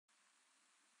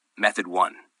Method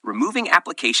 1. Removing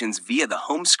applications via the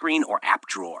home screen or app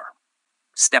drawer.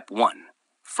 Step 1.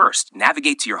 First,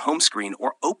 navigate to your home screen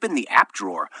or open the app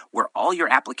drawer where all your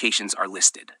applications are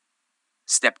listed.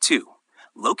 Step 2.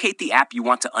 Locate the app you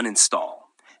want to uninstall.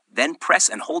 Then press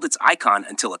and hold its icon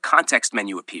until a context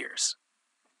menu appears.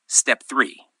 Step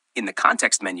 3. In the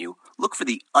context menu, look for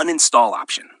the Uninstall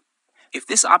option. If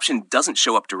this option doesn't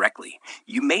show up directly,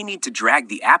 you may need to drag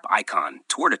the app icon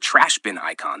toward a trash bin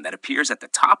icon that appears at the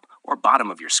top or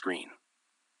bottom of your screen.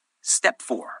 Step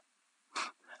 4.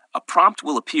 A prompt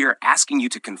will appear asking you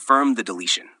to confirm the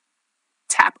deletion.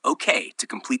 Tap OK to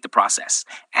complete the process,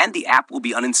 and the app will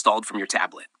be uninstalled from your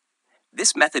tablet.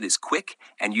 This method is quick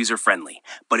and user-friendly,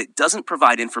 but it doesn't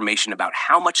provide information about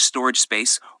how much storage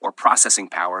space or processing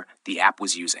power the app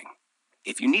was using.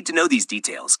 If you need to know these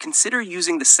details, consider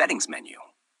using the Settings menu.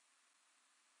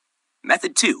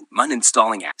 Method 2.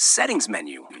 Uninstalling app. Settings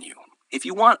menu. If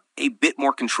you want a bit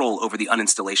more control over the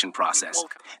uninstallation process,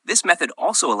 this method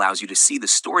also allows you to see the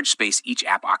storage space each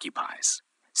app occupies.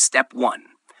 Step 1.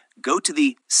 Go to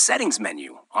the Settings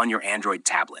menu on your Android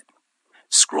tablet.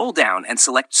 Scroll down and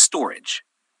select Storage,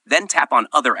 then tap on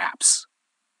Other Apps.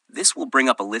 This will bring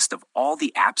up a list of all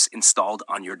the apps installed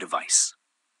on your device.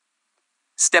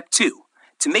 Step 2.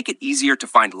 To make it easier to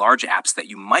find large apps that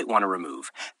you might want to remove,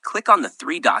 click on the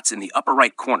 3 dots in the upper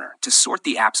right corner to sort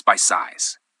the apps by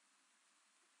size.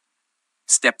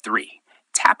 Step 3.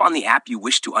 Tap on the app you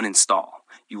wish to uninstall.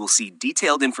 You will see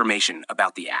detailed information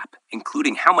about the app,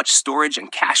 including how much storage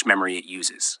and cache memory it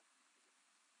uses.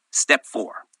 Step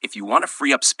 4. If you want to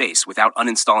free up space without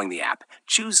uninstalling the app,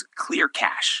 choose Clear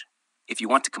Cache. If you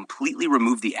want to completely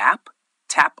remove the app,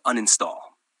 tap Uninstall.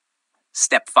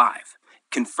 Step 5.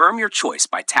 Confirm your choice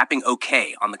by tapping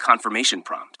OK on the confirmation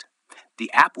prompt.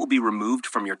 The app will be removed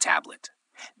from your tablet.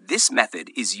 This method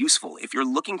is useful if you're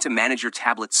looking to manage your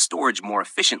tablet's storage more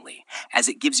efficiently, as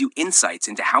it gives you insights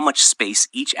into how much space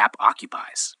each app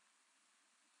occupies.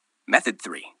 Method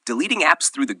 3. Deleting apps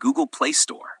through the Google Play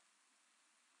Store.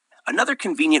 Another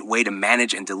convenient way to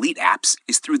manage and delete apps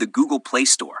is through the Google Play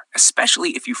Store, especially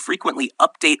if you frequently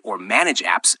update or manage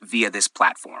apps via this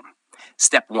platform.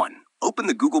 Step 1. Open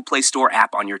the Google Play Store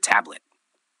app on your tablet.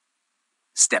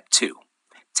 Step 2.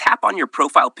 Tap on your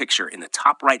profile picture in the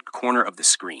top right corner of the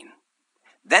screen.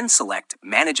 Then select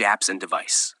Manage Apps and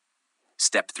Device.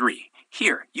 Step 3.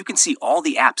 Here, you can see all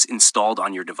the apps installed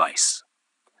on your device.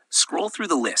 Scroll through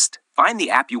the list, find the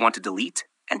app you want to delete,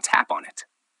 and tap on it.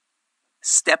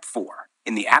 Step 4.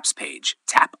 In the Apps page,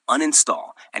 tap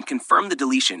Uninstall and confirm the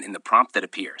deletion in the prompt that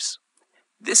appears.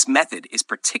 This method is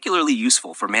particularly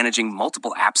useful for managing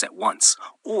multiple apps at once,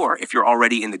 or if you're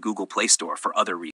already in the Google Play Store for other reasons.